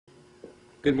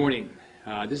Good morning.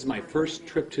 This is my first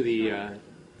trip to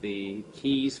the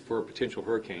Keys for a potential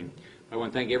hurricane. I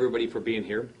want to thank everybody for being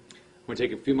here. I want to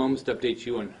take a few moments to update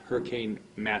you on Hurricane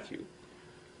Matthew.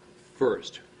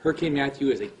 First, Hurricane Matthew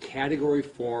is a Category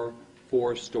 4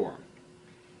 storm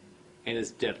and is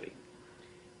deadly.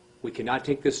 We cannot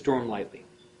take this storm lightly.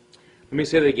 Let me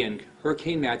say that again.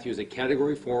 Hurricane Matthew is a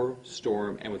Category 4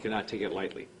 storm and we cannot take it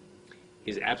lightly.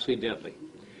 It is absolutely deadly.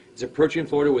 It's approaching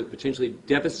Florida with potentially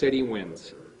devastating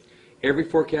winds. Every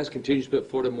forecast continues to put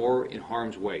Florida more in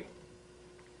harm's way.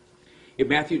 If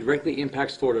Matthew directly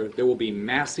impacts Florida, there will be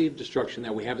massive destruction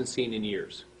that we haven't seen in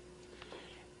years.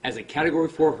 As a Category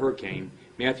 4 hurricane,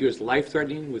 Matthew is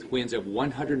life-threatening with winds of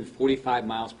 145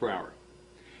 miles per hour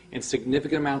and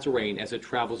significant amounts of rain as it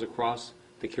travels across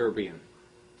the Caribbean.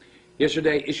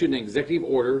 Yesterday, issued an executive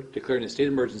order declaring a state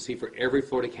of emergency for every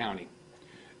Florida county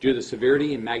due to the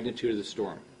severity and magnitude of the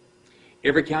storm.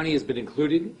 Every county has been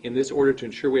included in this order to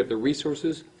ensure we have the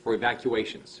resources for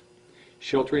evacuations,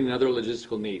 sheltering, and other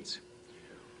logistical needs.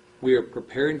 We are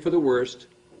preparing for the worst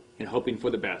and hoping for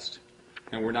the best,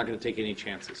 and we're not going to take any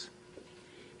chances.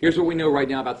 Here's what we know right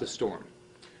now about the storm.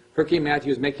 Hurricane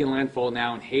Matthew is making landfall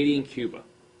now in Haiti and Cuba.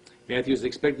 Matthew is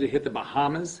expected to hit the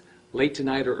Bahamas late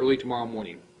tonight or early tomorrow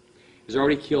morning. It has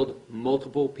already killed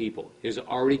multiple people.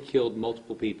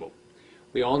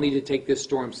 We all need to take this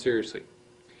storm seriously.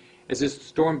 As this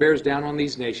storm bears down on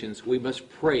these nations, we must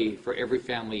pray for every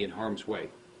family in harm's way.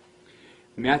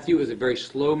 Matthew is a very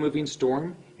slow-moving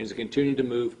storm and is continuing to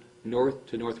move north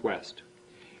to northwest.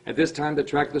 At this time, the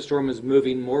track of the storm is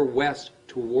moving more west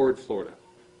toward Florida.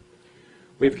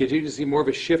 We've continued to see more of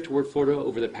a shift toward Florida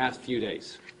over the past few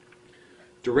days.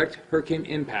 Direct hurricane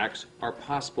impacts are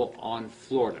possible on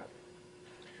Florida.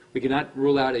 We cannot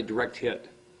rule out a direct hit.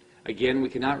 Again, we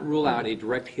cannot rule out a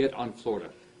direct hit on Florida.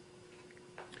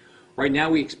 Right now,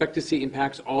 we expect to see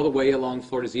impacts all the way along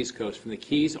Florida's east coast, from the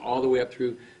Keys all the way up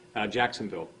through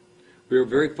Jacksonville. We are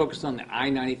very focused on the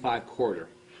I-95 corridor.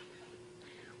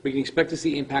 We can expect to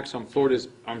see impacts on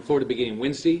Florida beginning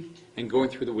Wednesday and going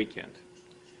through the weekend.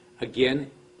 Again,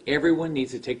 everyone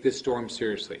needs to take this storm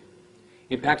seriously.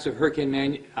 Impacts of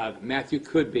Hurricane Matthew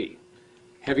could be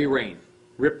heavy rain,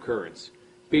 rip currents,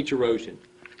 beach erosion,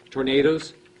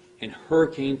 tornadoes, and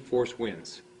hurricane-force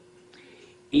winds.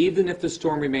 Even if the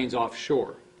storm remains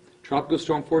offshore, tropical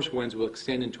storm-force winds will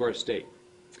extend into our state.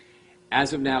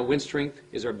 As of now, wind strength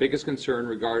is our biggest concern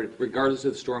regardless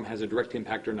if the storm has a direct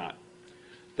impact or not.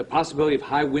 The possibility of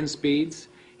high wind speeds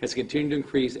has continued to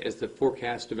increase as the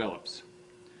forecast develops.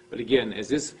 But again, as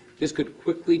this could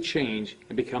quickly change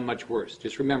and become much worse.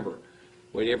 Just remember,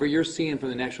 whatever you're seeing from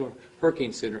the National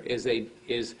Hurricane Center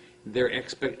is their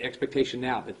expectation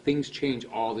now, but things change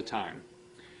all the time.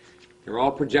 They're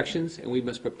all projections, and we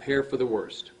must prepare for the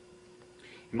worst.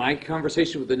 In my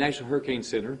conversation with the National Hurricane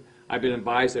Center, I've been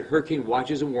advised that hurricane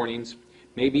watches and warnings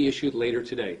may be issued later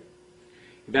today.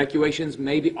 Evacuations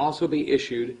may also be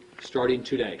issued starting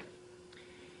today.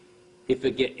 If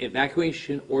an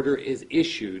evacuation order is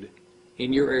issued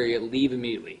in your area, leave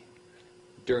immediately.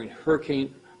 During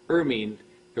Hurricane Hermine,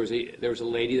 there was a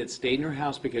lady that stayed in her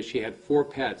house because she had 4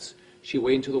 pets. She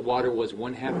waited until the water was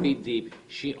 1/2 feet deep.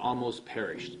 She almost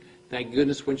perished. Thank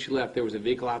goodness when she left there was a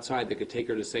vehicle outside that could take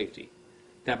her to safety.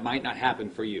 That might not happen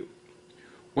for you.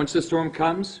 Once the storm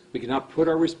comes, we cannot put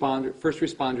our first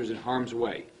responders in harm's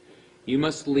way. You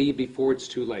must leave before it's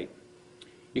too late.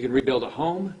 You can rebuild a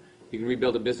home, you can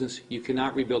rebuild a business, you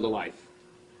cannot rebuild a life.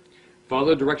 Follow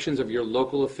the directions of your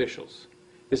local officials.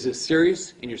 This is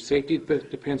serious, and your safety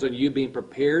depends on you being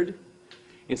prepared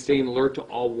and staying alert to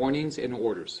all warnings and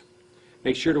orders.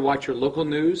 Make sure to watch your local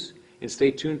news and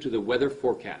stay tuned to the weather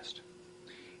forecast.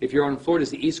 If you're on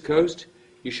Florida's East Coast,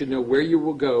 you should know where you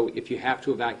will go if you have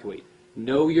to evacuate.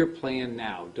 Know your plan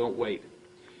now. Don't wait.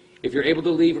 If you're able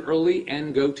to leave early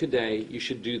and go today, you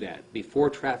should do that before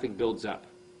traffic builds up.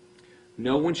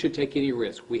 No one should take any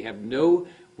risk. We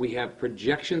have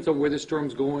projections on where the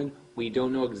storm's going. We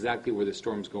don't know exactly where the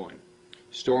storm's going.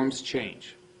 Storms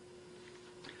change.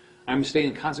 I'm staying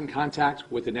in constant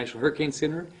contact with the National Hurricane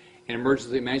Center and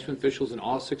emergency management officials in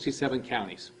all 67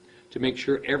 counties to make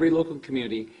sure every local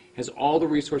community has all the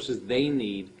resources they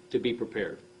need to be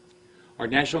prepared. Our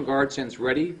National Guard stands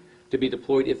ready to be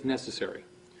deployed if necessary.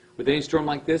 With any storm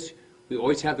like this, we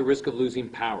always have the risk of losing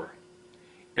power.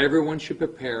 Everyone should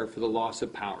prepare for the loss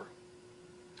of power.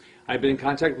 I've been in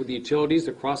contact with the utilities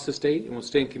across the state and will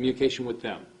stay in communication with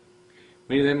them.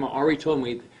 Many of them have already told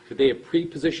me that they have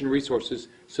pre-positioned resources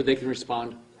so they can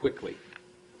respond quickly.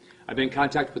 I've been in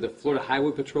contact with the Florida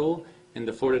Highway Patrol and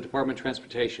the Florida Department of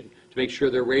Transportation to make sure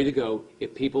they're ready to go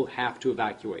if people have to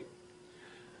evacuate.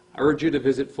 I urge you to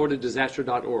visit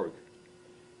floridadisaster.org.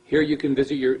 Here you can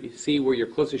see where your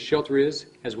closest shelter is,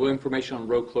 as well as information on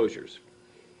road closures.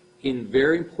 It's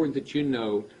very important that you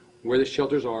know where the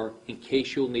shelters are in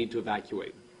case you'll need to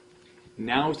evacuate.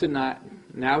 Now is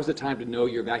the time to know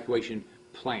your evacuation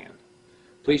plan.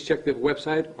 Please check the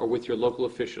website or with your local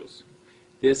officials.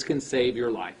 This can save your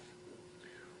life.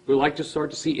 We'd like to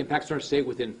start to see impacts on our state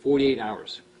within 48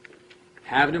 hours.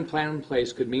 Having a plan in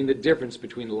place could mean the difference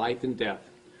between life and death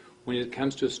when it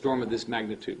comes to a storm of this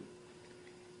magnitude.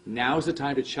 Now is the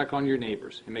time to check on your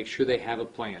neighbors and make sure they have a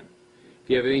plan. If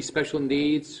you have any special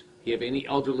needs, if you have any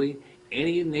elderly,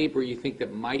 any neighbor you think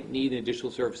that might need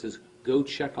additional services, go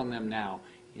check on them now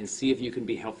and see if you can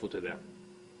be helpful to them.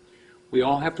 We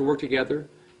all have to work together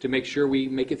to make sure we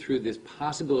make it through this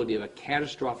possibility of a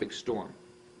catastrophic storm.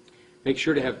 Make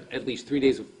sure to have at least 3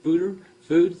 days of food,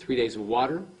 3 days of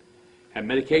water, have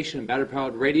medication and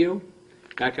battery-powered radio,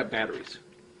 backup batteries,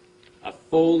 a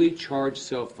fully charged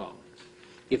cell phone.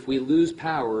 If we lose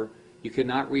power, you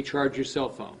cannot recharge your cell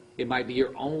phone. It might be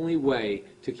your only way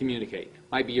to communicate,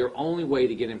 might be your only way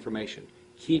to get information.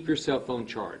 Keep your cell phone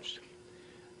charged.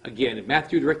 Again, if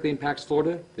Matthew directly impacts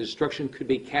Florida, the destruction could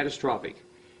be catastrophic,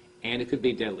 and it could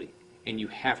be deadly, and you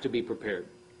have to be prepared.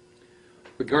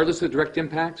 Regardless of the direct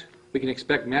impact, we can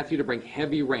expect Matthew to bring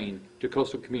heavy rain to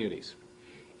coastal communities.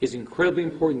 It's incredibly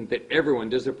important that everyone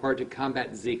does their part to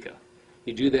combat Zika.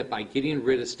 You do that by getting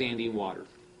rid of standing water.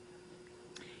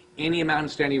 Any amount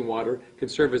of standing water can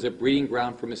serve as a breeding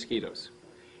ground for mosquitoes.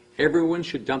 Everyone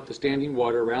should dump the standing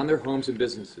water around their homes and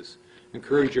businesses.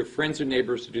 Encourage your friends and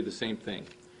neighbors to do the same thing.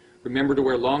 Remember to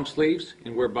wear long sleeves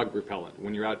and wear bug repellent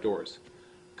when you're outdoors.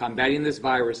 Combating this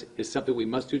virus is something we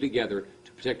must do together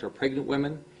to protect our pregnant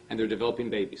women and their developing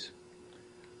babies.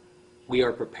 We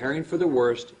are preparing for the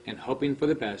worst and hoping for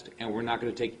the best, and we're not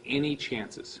going to take any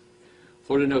chances.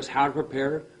 Florida knows how to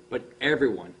prepare, but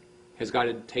everyone has got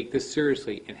to take this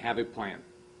seriously and have a plan.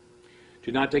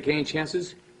 Do not take any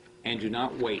chances, and do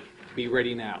not wait. Be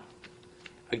ready now.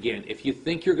 Again, if you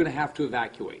think you're going to have to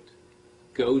evacuate,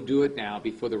 go do it now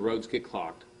before the roads get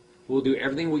clogged. We'll do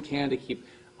everything we can to keep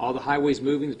all the highways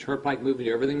moving, the turnpike moving,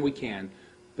 do everything we can,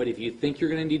 but if you think you're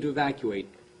going to need to evacuate,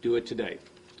 do it today.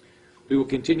 We will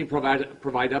continue to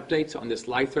provide updates on this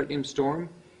life-threatening storm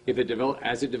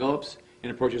as it develops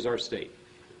and approaches our state.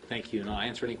 Thank you, and I'll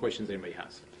answer any questions anybody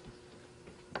has.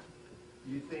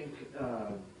 You think,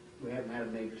 we haven't had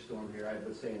a major storm here, I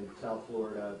would say in South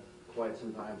Florida, quite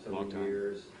some time, several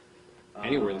years.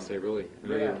 Anywhere, they say, really.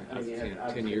 Yeah, I mean, you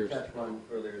had 10 years. Test one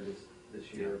earlier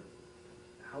this year.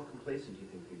 Yeah. How complacent do you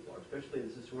think people are? Especially,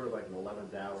 this is sort of like an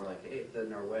 11th hour, like, hey, it's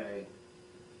in our way.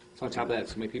 So on top of that,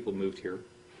 so many people moved here.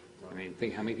 I mean,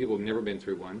 think how many people have never been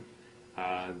through one.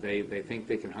 They think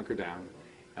they can hunker down.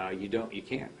 You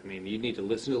can't. I mean, you need to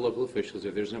listen to local officials.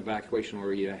 If there's an evacuation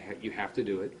order, you have to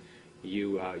do it.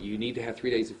 You need to have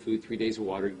 3 days of food, 3 days of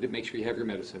water. Make sure you have your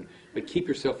medicine, but keep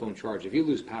your cell phone charged. If you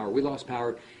lose power, we lost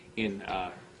power in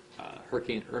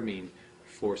Hurricane Hermine.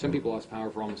 Some people lost power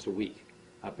for almost a week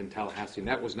up in Tallahassee, and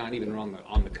that was not even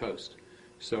on the coast.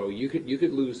 So you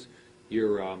could lose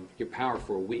your power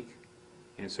for a week,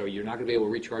 and so you're not going to be able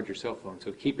to recharge your cell phone.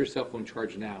 So keep your cell phone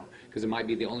charged now, because it might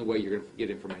be the only way you're going to get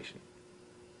information.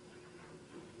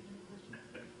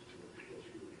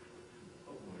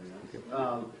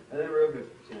 And then real quick,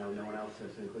 no one else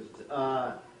has any questions.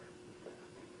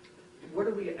 What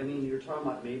do we, I mean, you're talking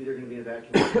about maybe they're going to be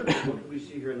evacuated. What can we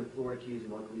see here in the Florida Keys,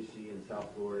 and what can we see in South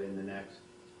Florida in the next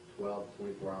 12 to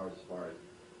 24 hours as far as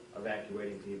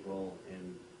evacuating people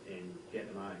and getting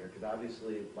them out of here? Because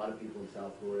obviously a lot of people in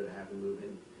South Florida have to move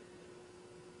in.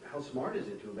 How smart is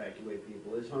it to evacuate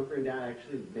people? Is hunkering down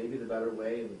actually maybe the better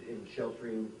way and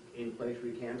sheltering in place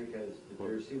where you can? Because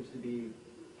there seems to be...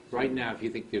 Right now, if you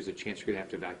think there's a chance you're going to have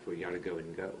to evacuate, you ought to go ahead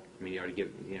and go. I mean, you ought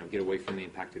to get away from the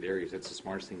impacted areas. That's the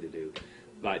smartest thing to do.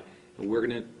 But we're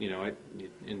going to,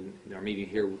 in our meeting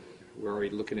here,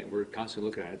 we're constantly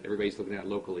looking at it. Everybody's looking at it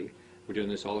locally. We're doing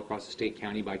this all across the state,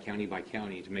 county by county by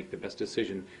county, to make the best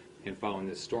decision in following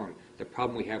this storm. The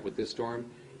problem we have with this storm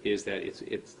is that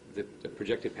the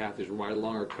projected path is right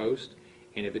along our coast,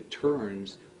 and if it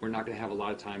turns, we're not going to have a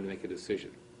lot of time to make a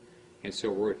decision. And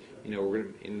so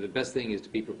and the best thing is to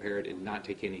be prepared and not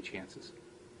take any chances.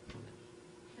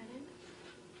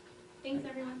 Thanks,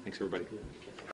 everyone. Thanks, everybody.